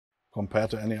compared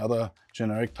to any other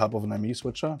generic type of an ME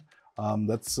switcher.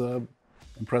 That's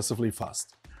impressively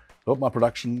fast. Load my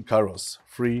production Kairos.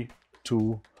 3,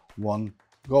 2, 1,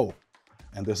 go.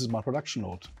 And this is my production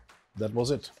load. That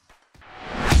was it.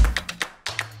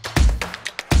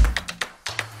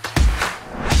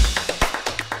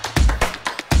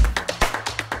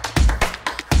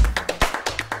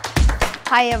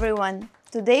 Hi everyone!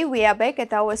 Today we are back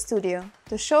at our studio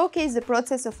to showcase the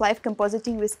process of live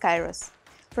compositing with Kairos.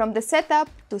 From the setup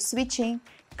to switching,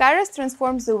 Kairos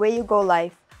transforms the way you go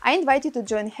live. I invite you to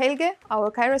join Helge,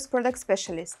 our Kairos Product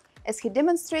specialist, as he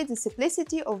demonstrates the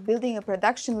simplicity of building a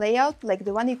production layout like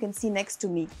the one you can see next to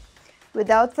me.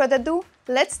 Without further ado,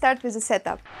 let's start with the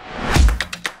setup.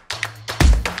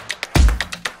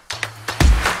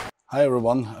 Hi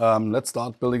everyone, let's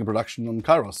start building a production on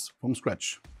Kairos from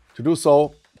scratch. To do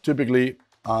so, typically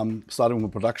starting with a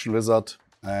production wizard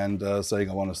and saying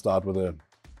I want to start with a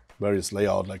various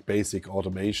layout like basic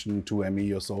automation,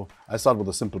 2ME or so. I start with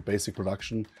a simple basic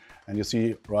production, and you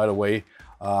see right away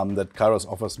that Kairos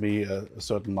offers me a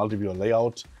certain multi-viewer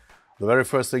layout. The very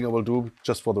first thing I will do,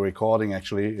 just for the recording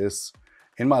actually, is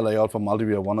in my layout for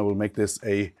multi-viewer 1, I will make this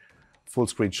a full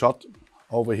screen shot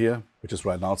over here, which is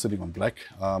right now sitting on black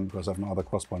because I have no other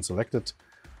cross point selected.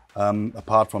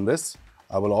 Apart from this,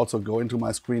 I will also go into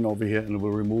my screen over here and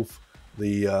will remove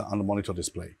the under monitor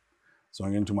display. So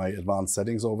I'm into my advanced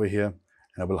settings over here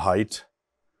and I will hide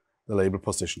the label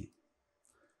position.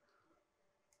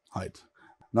 Hide.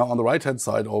 Now on the right hand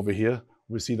side over here,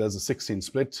 we see there's a 16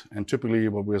 split, and typically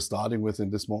what we're starting with at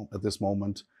this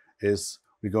moment is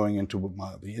we're going into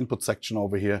the input section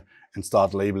over here and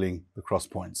start labeling the cross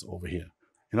points over here.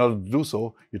 In order to do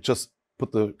so, you just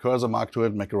put the cursor mark to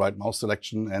it, make a right mouse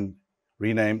selection and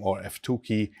rename or F2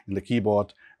 key in the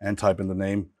keyboard and type in the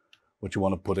name what you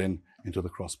want to put into the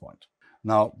cross point.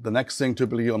 Now, the next thing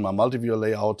typically on my multi-viewer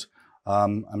layout,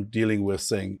 I'm dealing with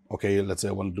saying, okay, let's say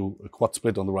I want to do a quad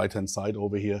split on the right-hand side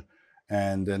over here.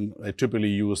 And then I typically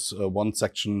use one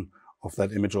section of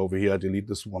that image over here. I delete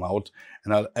this one out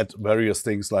and I'll add various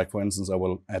things like, for instance, I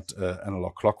will add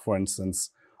analog clock, for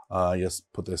instance.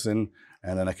 Just put this in,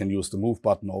 and then I can use the move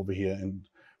button over here and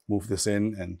move this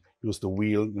in and use the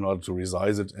wheel in order to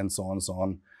resize it and so on and so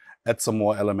on. Add some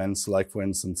more elements like, for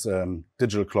instance,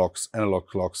 digital clocks, analog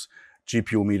clocks,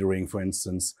 GPU metering, for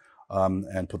instance,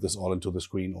 and put this all into the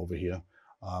screen over here,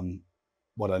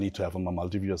 what I need to have on my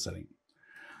multi-viewer setting.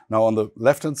 Now on the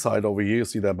left-hand side over here, you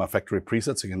see that my factory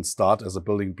presets. You can start as a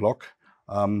building block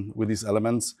with these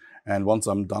elements. And once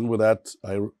I'm done with that,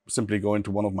 I simply go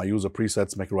into one of my user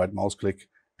presets, make a right mouse click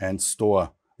and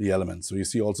store the elements. So you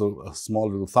see also a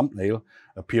small little thumbnail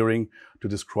appearing to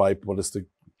describe what is the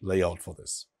layout for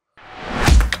this.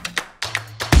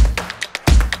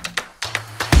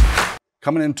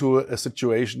 Coming into a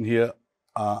situation here,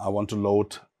 I want to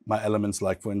load my elements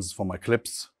like, for instance, for my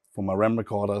clips, for my RAM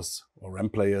recorders or RAM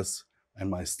players and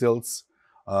my stills.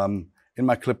 In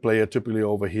my clip player, typically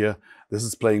over here, this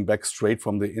is playing back straight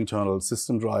from the internal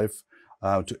system drive.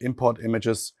 To import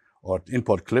images or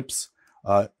import clips,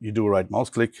 you do a right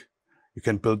mouse click. You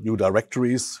can build new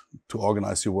directories to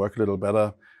organize your work a little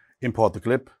better. Import the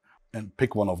clip and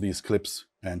pick one of these clips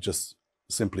and just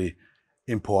simply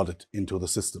import it into the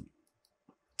system.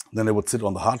 Then it would sit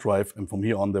on the hard drive, and from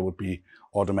here on they would be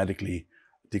automatically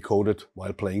decoded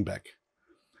while playing back.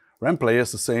 RAM player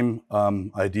is the same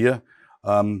idea.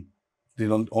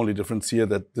 The only difference here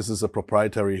that this is a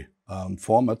proprietary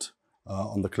format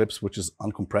on the clips, which is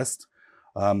uncompressed,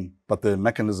 but the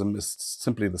mechanism is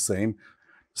simply the same.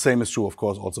 Same is true, of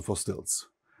course, also for stills.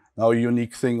 Now, a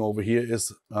unique thing over here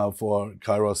is for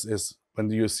Kairos is when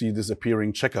you see this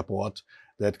appearing checkerboard,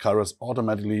 that Kairos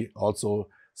automatically also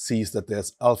sees that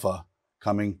there's alpha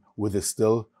coming with a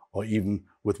still or even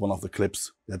with one of the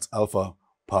clips that's alpha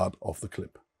part of the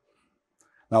clip.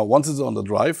 Now, once it's on the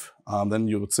drive, then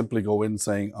you would simply go in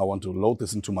saying, I want to load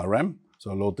this into my RAM.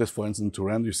 So I load this, for instance, into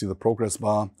RAM. You see the progress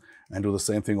bar, and do the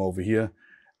same thing over here.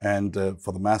 And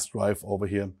for the mass drive over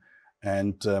here.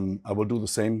 And I will do the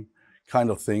same kind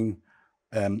of thing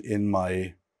in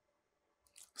my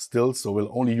stills. So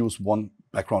we'll only use one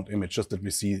background image, just that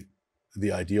we see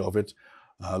the idea of it.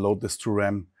 Load this to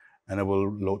RAM, and I will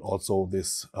load also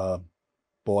this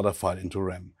border file into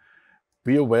RAM.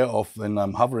 Be aware of when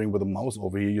I'm hovering with the mouse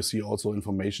over here, you see also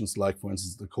informations like, for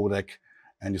instance, the codec,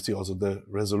 and you see also the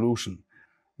resolution.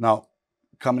 Now,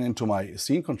 coming into my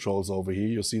scene controls over here,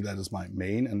 you see that is my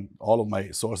main, and all of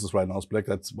my sources right now is black.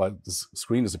 That's why this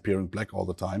screen is appearing black all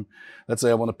the time. Let's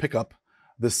say I want to pick up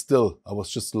this still. I was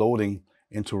just loading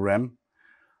into RAM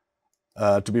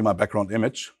to be my background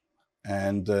image,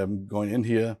 and going in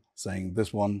here saying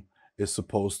this one is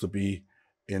supposed to be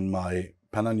in my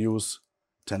Panasonic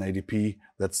 1080p.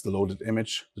 That's the loaded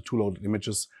image, the two loaded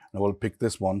images. And I will pick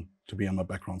this one to be on my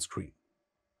background screen.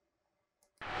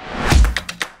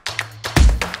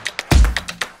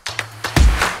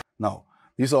 Now,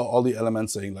 these are all the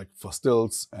elements saying like for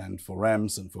stills and for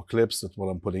ramps and for clips. That's what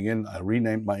I'm putting in. I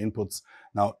renamed my inputs.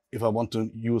 Now, if I want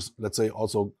to use, let's say,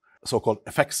 also so-called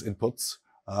FxInputs,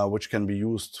 which can be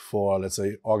used for, let's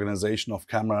say, organization of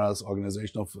cameras,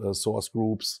 organization of source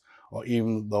groups, or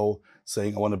even though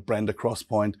saying I want to brand a cross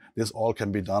point, this all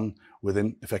can be done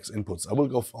within FxInputs. I will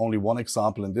go for only one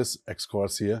example in this X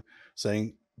course here,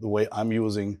 saying the way I'm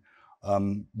using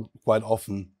quite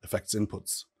often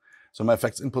FxInputs. So my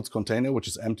FxInputs container, which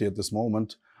is empty at this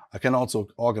moment, I can also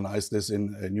organize this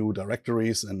in new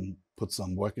directories and put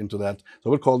some work into that. So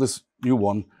we'll call this new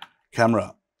one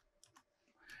camera.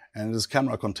 And this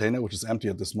camera container, which is empty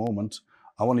at this moment,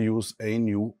 I want to use a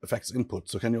new FxInput.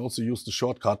 So can you also use the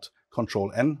shortcut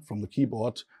Control-N from the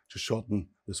keyboard to shorten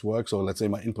this work? So let's say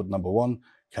my input number 1,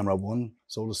 camera 1,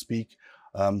 so to speak.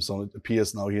 So it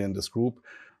appears now here in this group.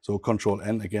 So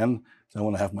Control-N again. Then I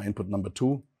want to have my input number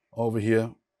 2 over here.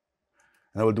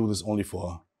 And I will do this only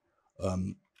for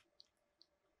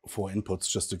inputs,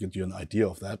 just to get you an idea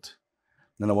of that.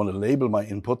 Then I want to label my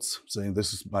inputs, saying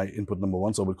this is my input number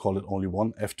 1, so we'll call it only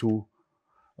 1, F2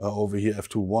 over here,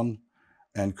 F2 1,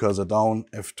 and cursor down,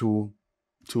 F2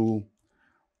 2,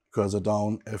 cursor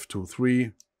down, F2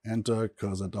 3, enter,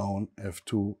 cursor down,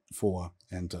 F2 4,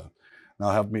 enter. Now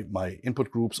I have my input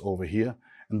groups over here,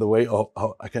 and the way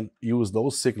how I can use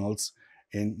those signals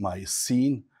in my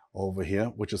scene over here,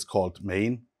 which is called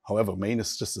main. However, main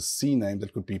is just a scene name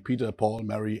that could be Peter, Paul,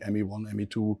 Mary, ME1,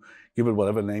 ME2, give it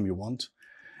whatever name you want.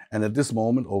 And at this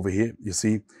moment over here, you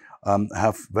see, I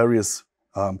have various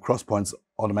cross points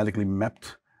automatically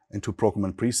mapped into program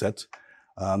and preset.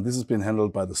 This has been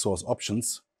handled by the source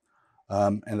options.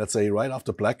 And let's say right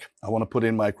after black, I want to put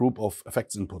in my group of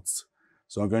FxInputs.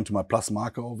 So I'm going to my plus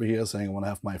marker over here, saying I want to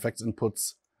have my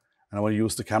FxInputs, and I want to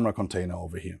use the camera container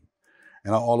over here.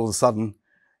 And now all of a sudden,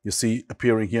 you see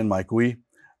appearing here in my GUI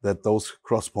that those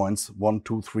cross points 1,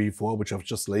 2, 3, 4, which I've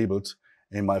just labeled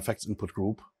in my FxInput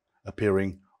group,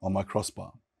 appearing on my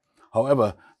crossbar.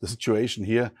 However, the situation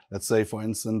here, let's say for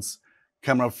instance,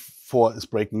 camera 4 is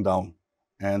breaking down,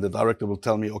 and the director will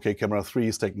tell me, okay, camera 3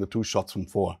 is taking the 2 shots from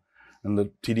 4. And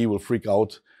the TD will freak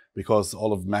out because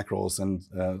all of macros and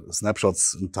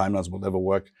snapshots and timelines will never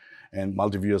work, and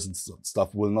multi-viewers and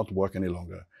stuff will not work any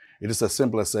longer. It is as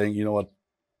simple as saying, you know what,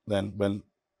 then when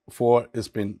 4 has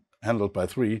been handled by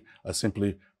 3, I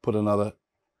simply put another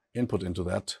input into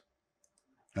that,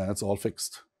 and it's all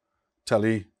fixed.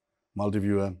 Tele,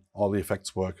 multi-viewer, all the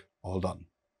effects work, all done.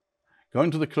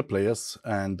 Going to the clip layers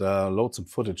and load some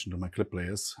footage into my clip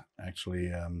layers.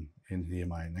 Actually, in here,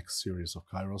 my next series of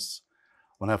Kairos.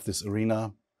 I want to have this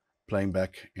arena playing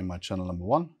back in my channel number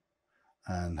 1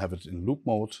 and have it in loop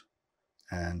mode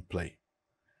and play.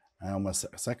 And on my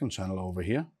second channel over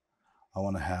here, I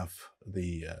want to have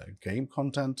the game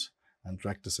content and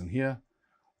drag this in here.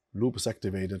 Loop is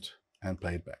activated and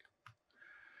play it back.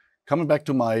 Coming back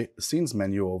to my scenes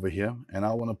menu over here, and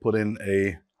I want to put in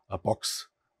a box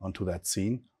onto that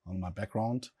scene on my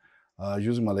background,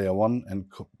 using my layer 1 and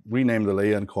rename the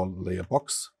layer and call it layer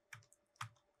box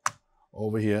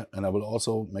over here. And I will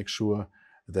also make sure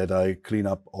that I clean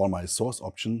up all my source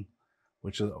options,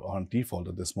 which are on default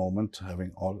at this moment,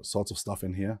 having all sorts of stuff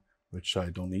in here, which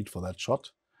I don't need for that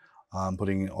shot. I'm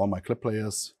putting in all my clip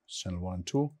layers, channel 1 and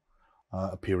 2,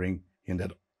 appearing in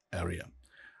that area.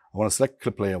 I want to select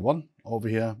clip layer 1 over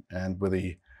here, and with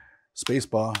the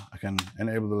spacebar, I can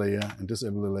enable the layer and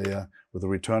disable the layer. With the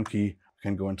return key, I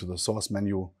can go into the source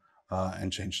menu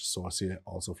and change the source here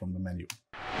also from the menu.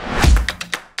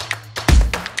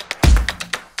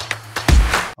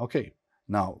 Okay,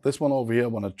 now this one over here, I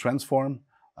want to transform,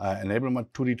 enable my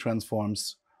 2D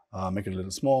transforms, make it a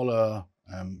little smaller,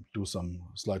 do some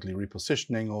slightly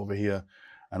repositioning over here.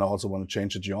 And I also want to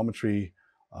change the geometry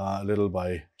a little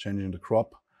by changing the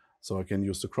crop. So I can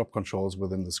use the crop controls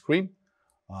within the screen,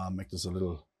 make this a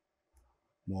little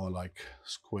more like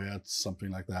squared, something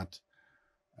like that,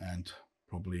 and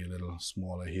probably a little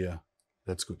smaller here.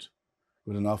 That's good.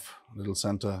 Good enough, little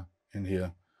center in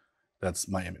here. That's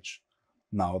my image.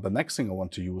 Now, the next thing I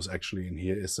want to use actually in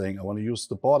here is saying I want to use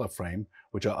the border frame,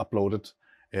 which I uploaded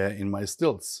in my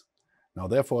stills. Now,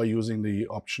 therefore, using the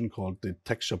option called the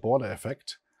texture border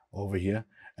effect over here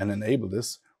and enable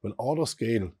this, will auto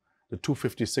scale the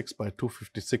 256 by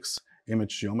 256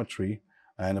 image geometry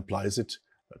and applies it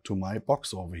to my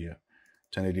box over here.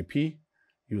 1080p,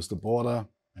 use the border,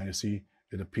 and you see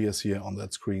it appears here on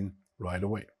that screen right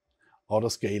away. Auto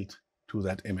scaled to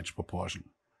that image proportion.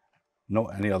 no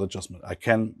any other adjustment. I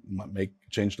can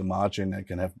change the margin, I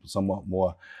can have somewhat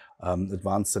more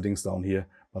advanced settings down here,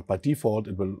 but by default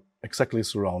it will exactly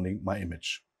surrounding my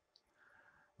image.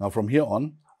 Now from here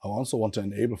on, I also want to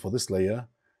enable for this layer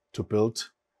to build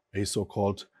a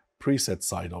so-called preset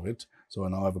side of it. So I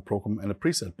now have a program and a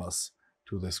preset bus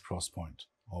to this cross point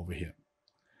over here.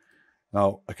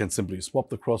 Now I can simply swap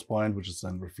the cross point, which is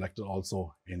then reflected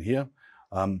also in here,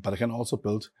 but I can also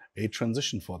build a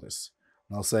transition for this.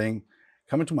 Now saying,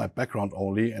 come into my background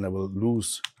only, and I will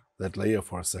lose that layer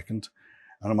for a second.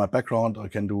 And on my background, I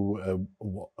can do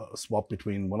a swap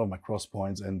between one of my cross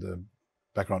points and the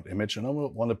background image. And I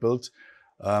want to build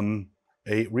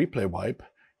a replay wipe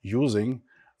using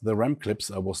the RAM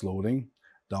clips I was loading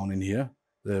down in here.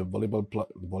 The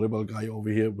volleyball guy over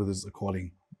here with his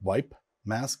according wipe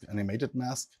mask, animated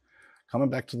mask. Coming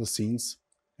back to the scenes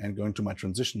and going to my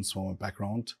transitions for my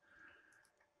background.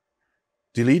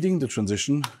 Deleting the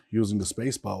transition using the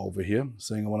spacebar over here,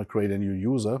 saying I want to create a new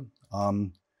user.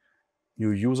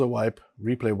 New user wipe,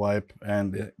 replay wipe,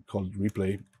 and call it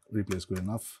replay. Replay is good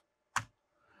enough.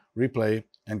 Replay,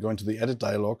 and going to the edit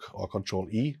dialog or Control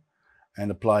E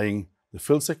and applying the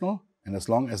fill signal. And as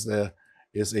long as there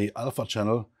is a alpha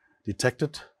channel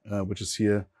detected, which is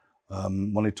here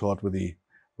monitored with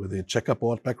the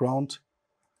checkerboard background,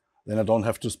 then I don't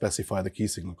have to specify the key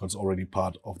signal because it's already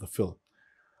part of the fill.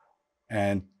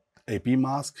 And a B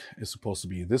mask is supposed to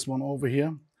be this one over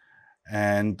here.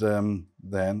 And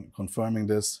then confirming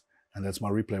this, and that's my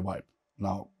replay wipe.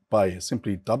 Now, by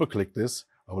simply double click this,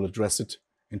 I will address it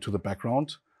into the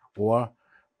background, or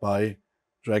by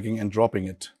dragging and dropping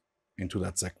it into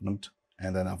that segment.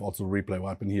 And then I've also replay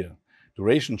wipe in here.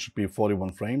 Duration should be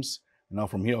 41 frames. And now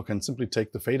from here, I can simply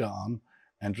take the fader arm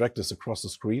and drag this across the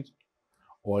screen,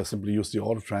 or I simply use the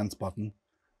auto trans button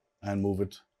and move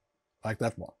it like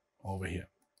that one over here.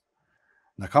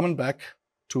 Now coming back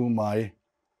to my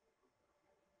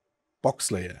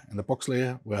box layer. In the box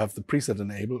layer, we have the preset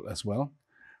enabled as well,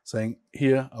 saying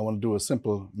here I want to do a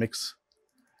simple mix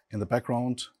in the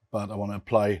background, but I want to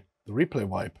apply the replay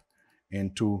wipe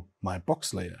into my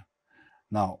box layer.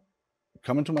 Now,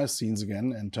 come into my scenes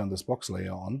again and turn this box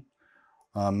layer on,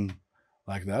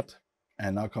 like that.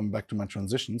 And now come back to my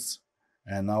transitions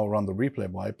and now run the replay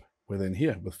wipe within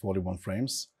here with 41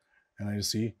 frames. And now you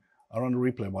see I run the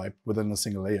replay wipe within a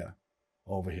single layer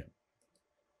over here.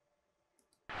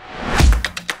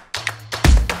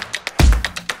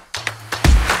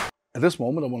 At this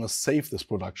moment, I want to save this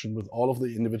production with all of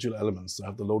the individual elements. I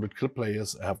have the loaded clip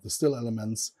layers, I have the still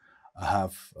elements, I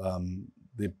have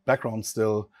the background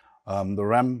still, the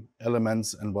RAM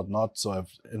elements and whatnot. So I've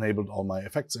enabled all my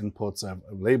effects inputs, I've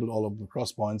labeled all of the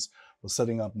cross points, for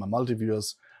setting up my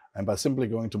multi-viewers. And by simply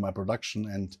going to my production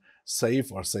and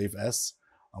save or save as,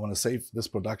 I want to save this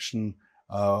production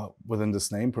within this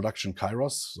name, production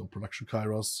Kairos. So production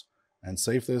Kairos, and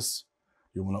save this.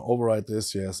 You want to override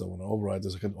this? Yes, I want to override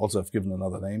this. I can also have given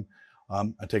another name.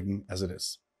 I take them as it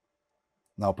is.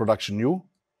 Now production new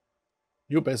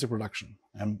basic production,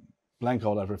 and blank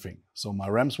out everything. So my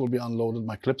RAMs will be unloaded,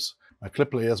 my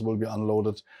clip layers will be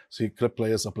unloaded. See, clip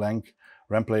layers are blank,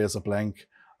 RAM players are blank,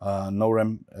 no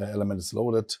RAM element is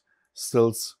loaded,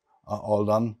 stills are all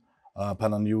done,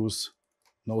 panel news,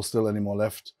 no still anymore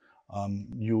left,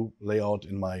 new layout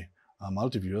in my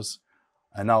multi-viewers.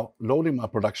 And now loading my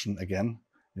production again,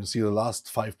 you see the last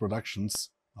 5 productions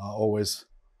are always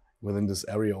within this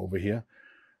area over here.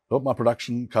 Load my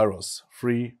production, Kairos,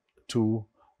 3, 2,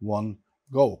 1,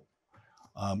 go.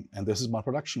 And this is my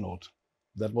production load.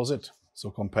 That was it.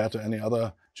 So compared to any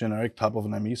other generic type of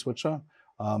an ME switcher,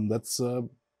 that's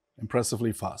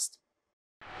impressively fast.